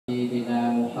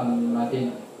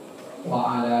Muhammadin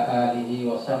wa ala alihi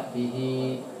wa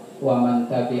sahbihi wa man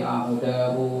tabi'a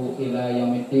hudahu ila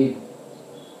yaumiddin.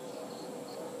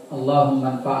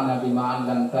 Allahumma anfa'na bima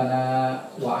 'allamtana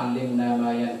wa 'allimna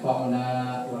ma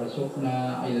yanfa'una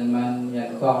warzuqna ilman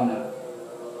yanfa'una.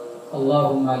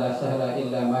 Allahumma la sahla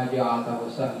illa ma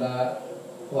ja'altahu sahla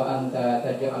wa anta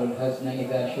taj'alul hazna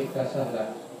idza syi'ta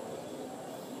sahla.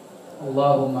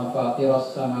 Allahumma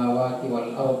fatiras samawati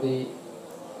wal ardi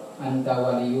anta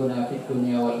waliyuna fid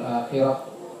dunya wal akhirah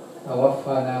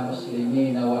tawaffana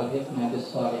muslimina walhiqna bis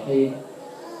salihin.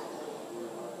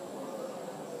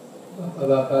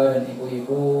 Bapak-bapak dan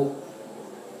ibu-ibu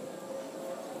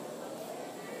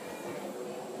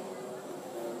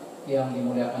yang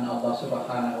dimuliakan Allah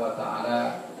Subhanahu wa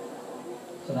taala,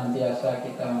 senantiasa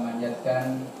kita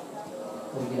memanjatkan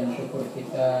puji dan syukur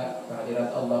kita kehadirat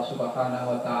Allah Subhanahu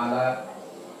wa taala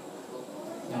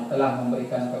yang telah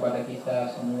memberikan kepada kita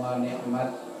semua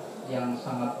nikmat yang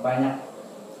sangat banyak.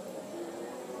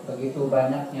 Begitu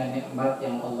banyaknya nikmat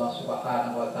yang Allah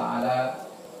Subhanahu wa taala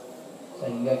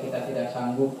sehingga kita tidak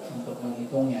sanggup untuk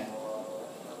menghitungnya.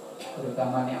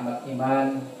 Terutama nikmat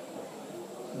iman,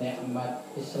 nikmat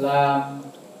Islam,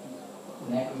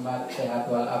 nikmat sehat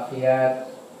wal afiat,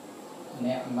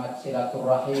 nikmat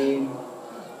silaturahim,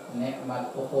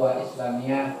 nikmat ukhuwah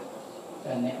Islamiyah,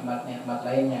 dan nikmat-nikmat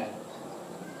lainnya.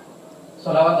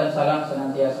 Salawat dan salam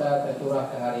senantiasa tercurah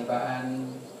keharibaan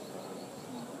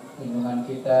junjungan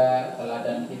kita,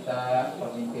 teladan kita,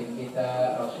 pemimpin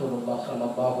kita Rasulullah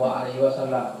Sallallahu Alaihi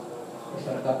Wasallam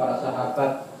beserta para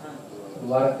sahabat,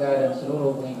 keluarga dan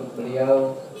seluruh pengikut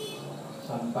beliau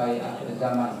sampai akhir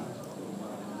zaman.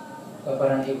 Bapak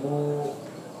dan Ibu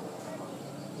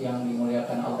yang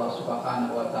dimuliakan Allah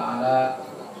Subhanahu wa taala,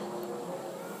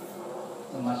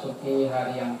 memasuki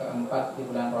hari yang keempat di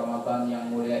bulan Ramadan yang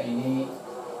mulia ini,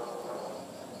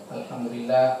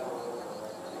 alhamdulillah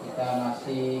kita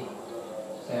masih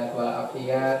sehat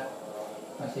walafiat,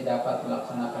 masih dapat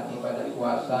melaksanakan ibadah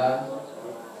puasa,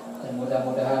 dan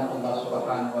mudah-mudahan Allah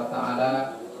Subhanahu wa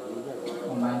taala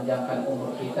memanjangkan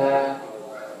umur kita,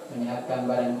 menyehatkan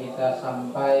badan kita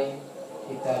sampai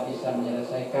kita bisa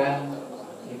menyelesaikan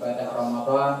ibadah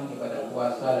Ramadan, ibadah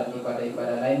puasa, dan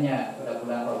ibadah-ibadah lainnya pada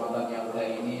bulan Ramadan yang mulia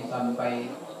ini sampai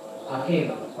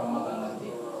akhir Ramadan nanti.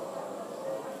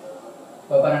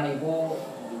 Bapak dan Ibu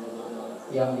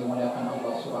yang dimuliakan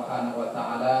Allah Subhanahu wa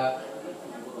taala,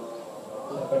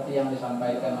 seperti yang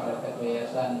disampaikan oleh Ketua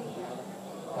Yayasan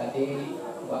tadi,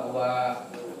 bahwa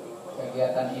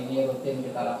kegiatan ini rutin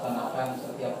kita laksanakan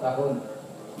setiap tahun.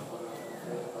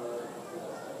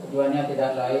 Tujuannya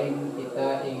tidak lain,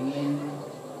 kita ingin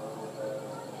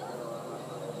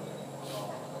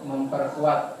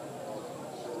memperkuat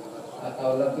atau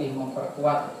lebih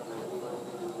memperkuat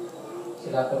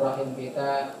silaturahim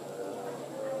kita.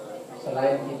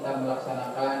 Selain kita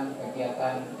melaksanakan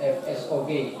kegiatan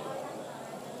FSOG,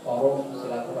 forum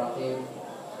silaturahim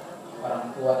orang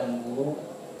tua dan guru,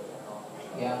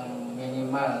 yang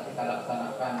minimal kita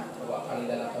laksanakan 2 kali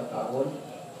dalam 1 tahun,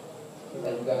 kita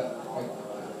juga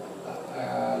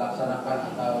laksanakan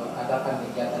atau adakan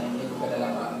kegiatan ini juga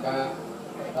dalam rangka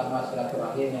pertama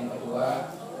silaturahim, yang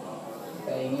kedua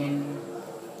kita ingin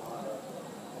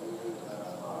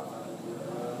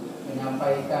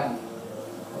menyampaikan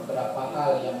beberapa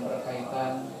hal yang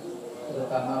berkaitan,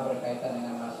 terutama berkaitan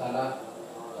dengan masalah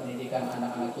pendidikan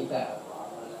anak-anak kita.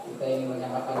 Kita ingin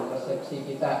menyamakan persepsi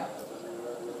kita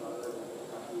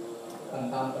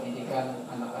tentang pendidikan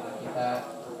anak-anak kita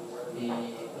di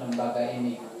lembaga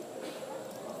ini.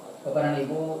 Bapak dan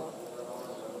Ibu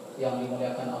yang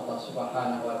dimuliakan Allah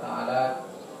Subhanahu wa taala,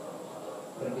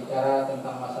 berbicara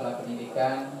tentang masalah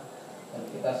pendidikan, dan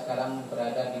kita sekarang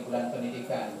berada di bulan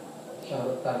pendidikan,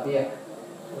 Syahrut Tarbiyah,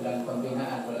 bulan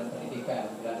pembinaan, bulan pendidikan,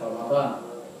 bulan Ramadan,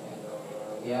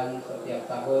 yang setiap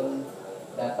tahun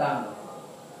datang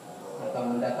atau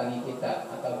mendatangi kita,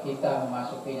 atau kita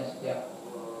memasukinya setiap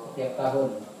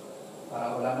tahun.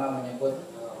 Para ulama menyebut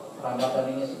Ramadan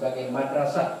ini sebagai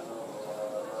madrasah,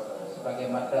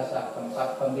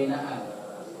 tempat pembinaan,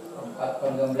 tempat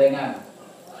penggemblengan,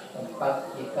 tempat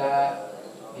kita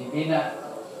dibina,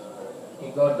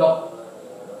 digodok.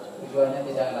 Tujuannya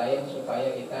tidak lain supaya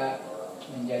kita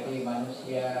menjadi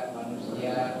manusia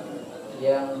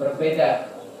yang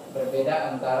berbeda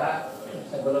antara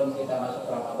sebelum kita masuk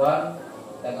Ramadan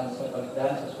dan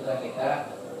sesudah kita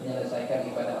menyelesaikan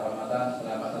ibadah Ramadan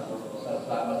selama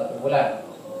satu bulan.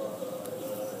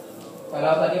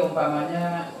 Kalau tadi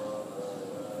umpamanya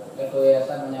Ketua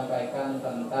Yayasan menyampaikan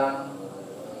tentang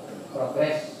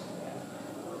progres,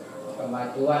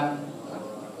 kemajuan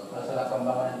masalah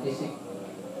pembangunan fisik,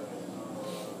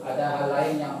 ada hal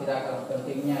lain yang tidak kalah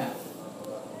pentingnya,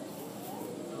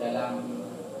 dalam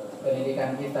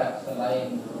pendidikan kita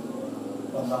selain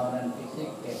pembangunan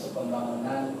fisik, yaitu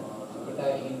pembangunan, kita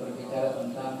ingin berbicara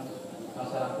tentang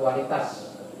masalah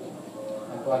kualitas.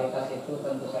 Nah, kualitas itu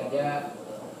tentu saja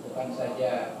bukan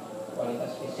saja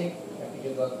kualitas fisik, tapi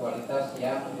juga kualitas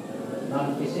yang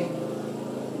non fisik.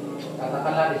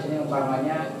 Katakanlah di sini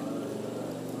umpamanya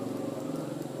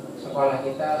sekolah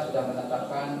kita sudah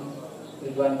menetapkan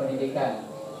tujuan pendidikan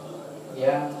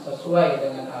yang sesuai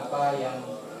dengan apa yang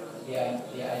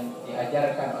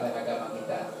diajarkan oleh agama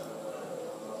kita,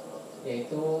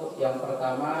 yaitu yang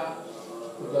pertama,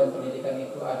 tujuan pendidikan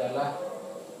itu adalah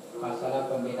masalah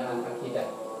pembinaan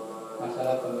akidah,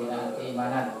 masalah pembinaan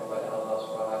keimanan kepada Allah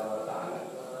Subhanahu wa taala.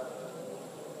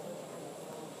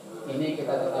 Ini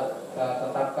kita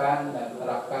tetapkan dan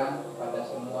terapkan pada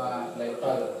semua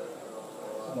level,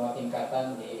 semua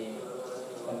tingkatan di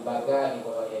lembaga di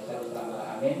bawah Yayasan Islam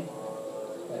Al-Amin,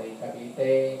 dari KBIT,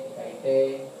 TKIT,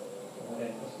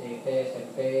 kemudian SDIT,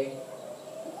 SMP,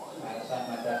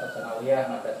 madrasah sanawiyah,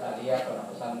 madrasah aliyah,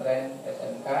 pondok pesantren,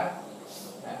 SMK.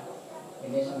 Nah,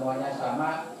 ini semuanya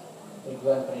sama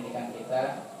tujuan pendidikan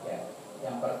kita. Ya.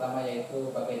 Yang pertama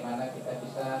yaitu bagaimana kita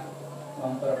bisa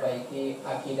memperbaiki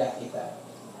akidah kita.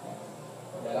 Ya.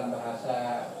 Dalam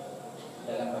bahasa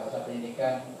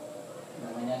pendidikan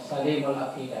namanya salimul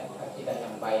akidah, akidah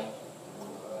yang baik.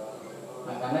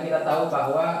 Nah, karena kita tahu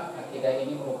bahwa akidah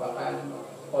ini merupakan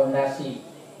fondasi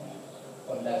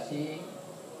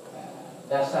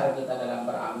dasar kita dalam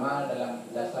beramal, dalam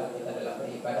dasar kita dalam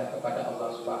beribadah kepada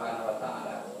Allah Subhanahu wa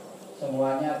taala.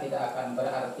 Semuanya tidak akan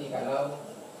berarti kalau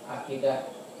akidah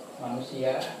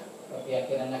manusia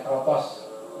keyakinannya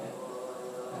keropos.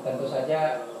 Nah, tentu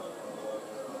saja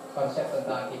konsep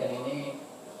tentang akidah ini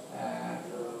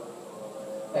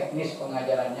teknis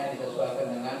pengajarannya disesuaikan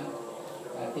dengan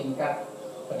tingkat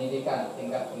pendidikan,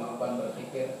 tingkat kemampuan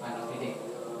berpikir anak didik.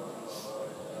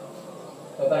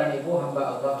 Bapak dan Ibu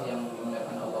hamba Allah yang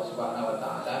dimuliakan Allah Subhanahu wa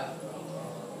taala,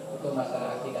 itu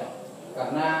masalah akidah.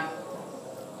 Karena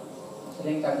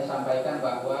sering kami sampaikan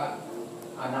bahwa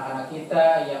anak-anak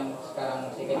kita yang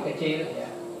sekarang masih kecil ya,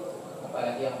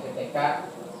 apalagi yang masih TK,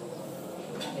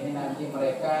 ini nanti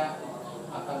mereka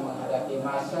akan menghadapi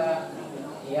masa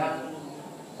yang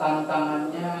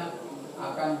tantangannya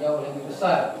akan jauh lebih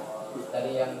besar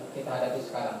dari yang kita hadapi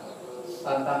sekarang.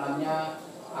 Tantangannya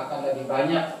akan lebih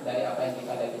banyak dari apa yang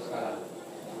kita hadapi sekarang.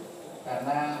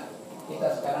 Karena kita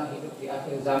sekarang hidup di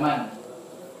akhir zaman,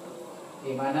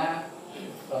 di mana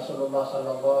Rasulullah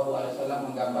SAW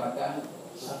menggambarkan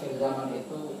akhir zaman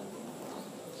itu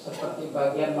seperti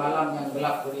bagian malam yang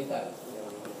gelap gulita,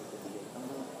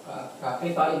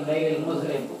 kaqita'il lailil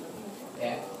muzlim,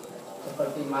 ya,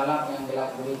 seperti malam yang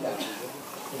gelap gulita.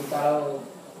 Jadi kalau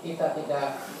kita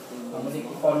tidak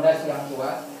memiliki fondasi yang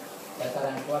kuat,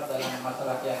 dasar yang kuat dalam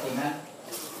masalah keyakinan,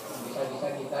 bisa-bisa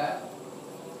kita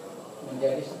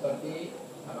menjadi seperti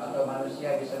atau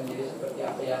manusia bisa menjadi seperti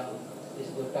apa yang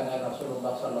disebutkan oleh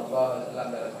Rasulullah SAW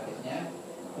dalam hadisnya,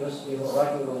 yusbihu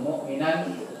rajulu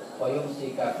mu'minan wa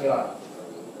yumsi kafiran.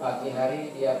 Pagi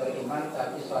hari dia beriman,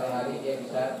 tapi sore hari dia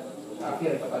bisa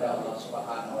kafir kepada Allah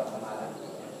Subhanahu wa taala.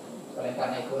 Oleh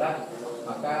karena itulah,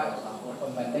 maka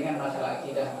pembentengan masalah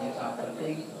akidah menjadi sangat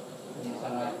penting, menjadi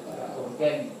sangat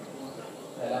urgen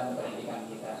dalam pendidikan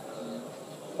kita.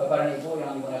 Bapak dan Ibu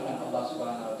yang dimuliakan Allah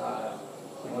Subhanahu wa taala.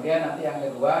 Kemudian nanti yang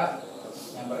kedua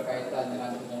yang berkaitan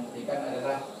dengan pendidikan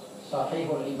adalah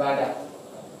sahihul ibadah.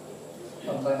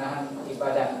 Pembenahan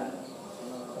ibadah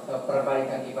atau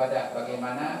perbaikan ibadah,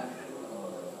 bagaimana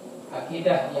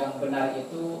akidah yang benar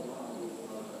itu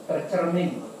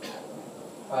tercermin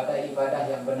pada ibadah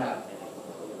yang benar.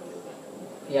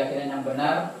 Keyakinan yang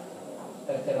benar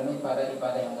tercermin pada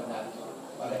ibadah yang benar.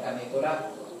 Oleh karena itulah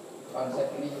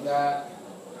konsep ini juga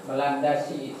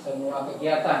melandasi semua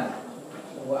kegiatan,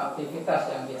 semua aktivitas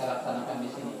yang kita laksanakan di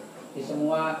sini, di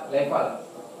semua level,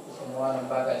 di semua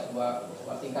lembaga, semua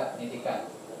tingkat pendidikan.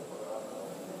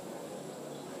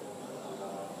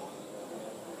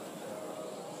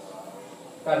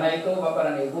 Karena itu Bapak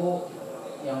dan Ibu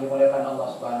yang dimuliakan Allah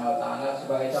Subhanahu wa taala,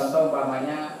 sebagai contoh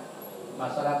umpamanya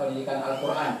masalah pendidikan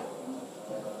Al-Qur'an.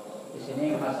 Di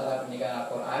sini masalah pendidikan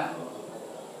Al-Qur'an,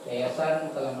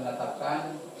 Yayasan telah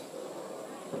menetapkan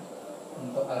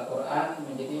untuk Al-Qur'an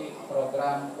menjadi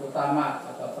program utama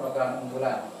atau program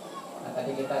unggulan. Nah,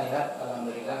 tadi kita lihat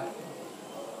alhamdulillah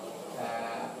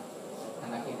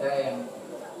anak kita yang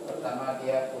pertama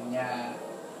dia punya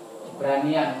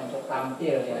keberanian untuk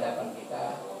tampil di hadapan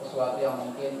kita, sesuatu yang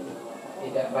mungkin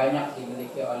tidak banyak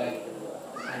dimiliki oleh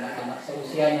anak-anak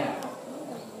seusianya.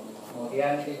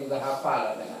 Kemudian dia juga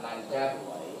hafal dengan lancar,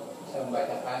 bisa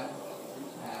membacakan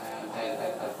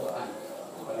ayat-ayat Al-Quran.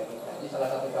 kepada kita. Ini salah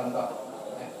satu contoh.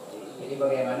 Ya. Jadi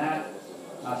bagaimana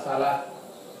masalah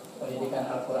pendidikan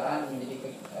Al-Quran menjadi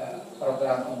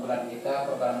program unggulan kita,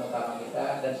 program utama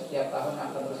kita, dan setiap tahun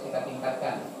akan terus kita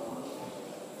tingkatkan.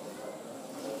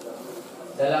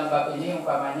 Dalam bab ini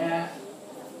umpamanya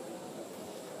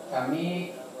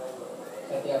kami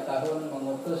setiap tahun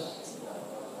mengutus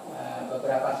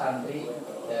beberapa santri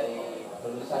dari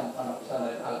lulusan pondok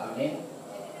pesantren Al-Amin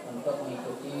untuk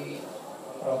mengikuti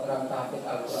program tahfidz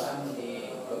Al-Quran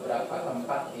di beberapa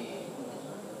tempat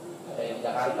ada di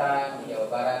Jakarta, di Jawa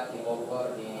Barat, di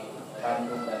Bogor, di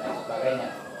Bandung dan lain sebagainya.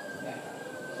 Ya,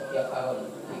 setiap tahun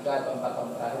 3 atau 4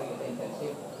 tahun terakhir kita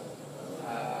intensif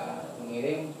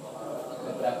mengirim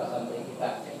beberapa santri kita.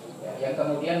 Ya, yang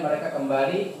kemudian mereka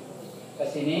kembali ke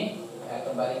sini,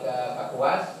 kembali ke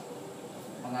Kapuas,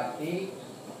 mengabdi,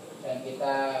 dan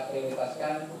kita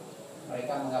prioritaskan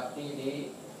mereka mengabdi di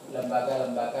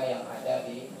lembaga-lembaga yang ada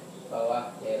di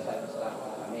bawah Yayasan Islam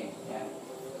Al-Amin, ya,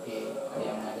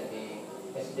 yang ada di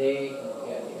SD,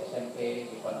 kemudian di SMP,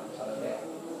 di pondok pesantren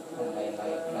dan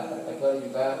lain-lain. Nah, terkecuali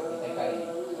juga di TKIT.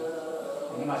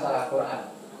 Ini masalah Quran.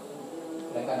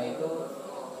 Oleh karena itu,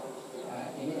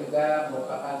 ini juga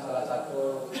merupakan salah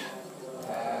satu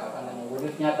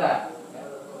wujud nyata, ya,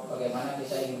 bagaimana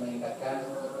kita ingin meningkatkan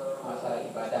masalah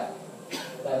ibadah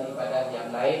dan ibadah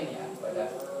yang lain, ya, ibadah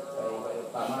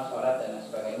utama, sholat dan lain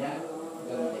sebagainya,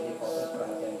 juga menjadi fokus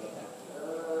perhatian kita.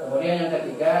 Kemudian yang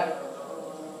ketiga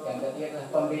adalah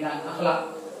pembinaan akhlak.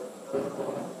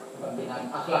 Pembinaan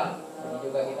akhlak ini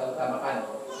juga kita utamakan.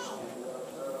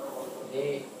 Jadi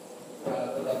kalau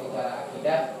kita bicara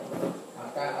akidah,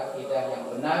 maka akidah yang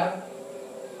benar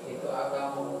itu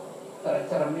akan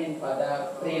tercermin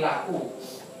pada perilaku,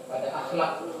 pada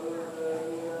akhlak,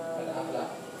 pada akhlak.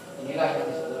 Inilah yang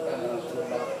disebutkan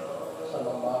Rasulullah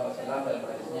SAW dalam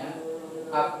hadisnya,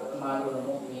 akmalul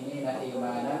mu'minina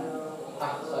imanan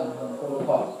ahsanuhum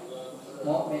khuluqan.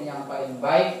 Mukmin yang paling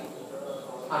baik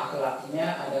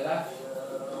akhlaknya adalah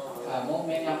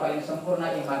mukmin yang paling sempurna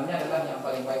imannya adalah yang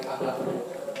paling baik akhlaknya.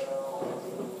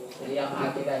 Jadi yang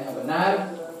akidahnya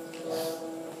benar,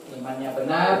 imannya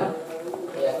benar,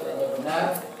 keyakinannya benar,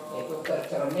 itu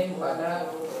tercermin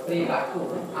pada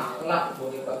perilaku, akhlak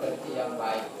budi pekerti yang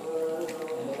baik.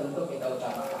 Ini tentu kita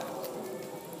utamakan.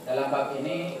 Dalam bab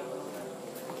ini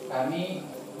kami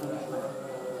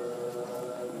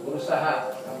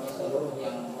berusaha, kami seluruh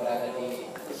yang berada di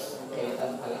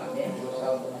Yayasan Al-Amin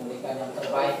berusaha untuk memberikan yang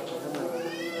terbaik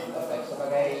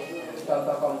sebagai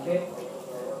contoh konkret.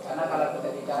 Karena kalau kita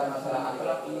bicara masalah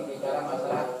akhlak, ini bicara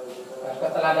masalah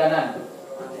keteladanan,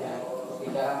 ya,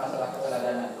 bicara masalah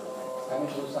keteladanan. Kami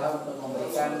berusaha untuk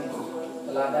memberikan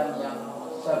teladan yang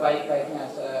sebaik-baiknya,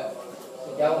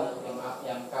 sejauh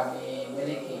yang kami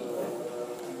miliki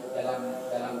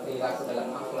dalam perilaku, dalam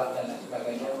akhlak dan lain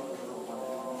sebagainya.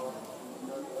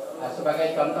 Nah,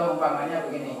 sebagai contoh umpamanya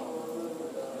begini,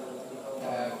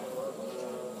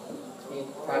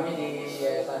 kami di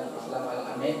Yayasan Islam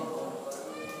Al-Amin,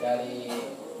 dari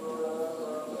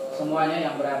semuanya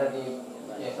yang berada di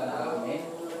Yayasan Al-Amin,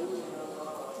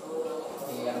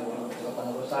 yang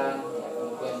kepengurusan, ya,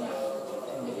 kemudian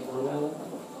yang menjadi guru,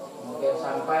 kemudian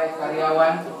sampai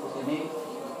karyawan di sini,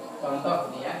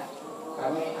 contoh nih ya,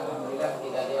 kami alhamdulillah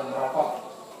tidak ada yang merokok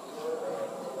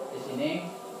di sini.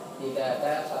 Tidak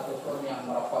ada satupun yang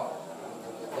merokok,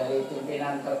 dari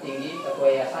pimpinan tertinggi ketua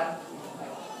yayasan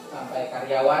sampai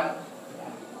karyawan, ya,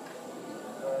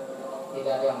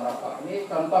 tidak ada yang merokok. Ini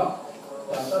contoh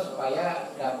supaya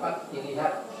dapat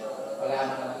dilihat oleh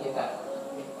anak-anak kita.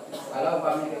 Kalau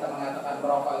umpamanya kita mengatakan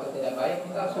merokok itu tidak baik,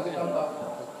 kita harus kasih contoh.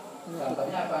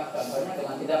 Contohnya apa? Contohnya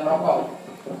dengan tidak merokok.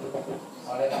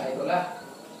 Oleh karena itulah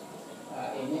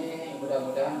ini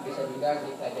mudah-mudahan bisa juga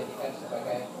kita jadikan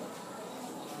sebagai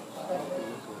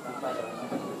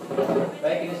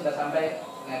baik. Ini sudah sampai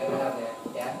benar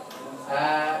ya.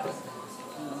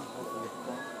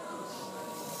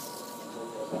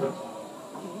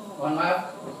 Mohon maaf,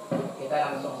 kita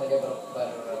langsung saja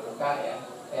berbuka ya.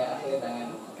 Saya akhiri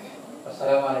dengan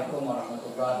Wassalamualaikum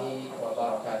warahmatullahi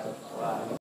wabarakatuh.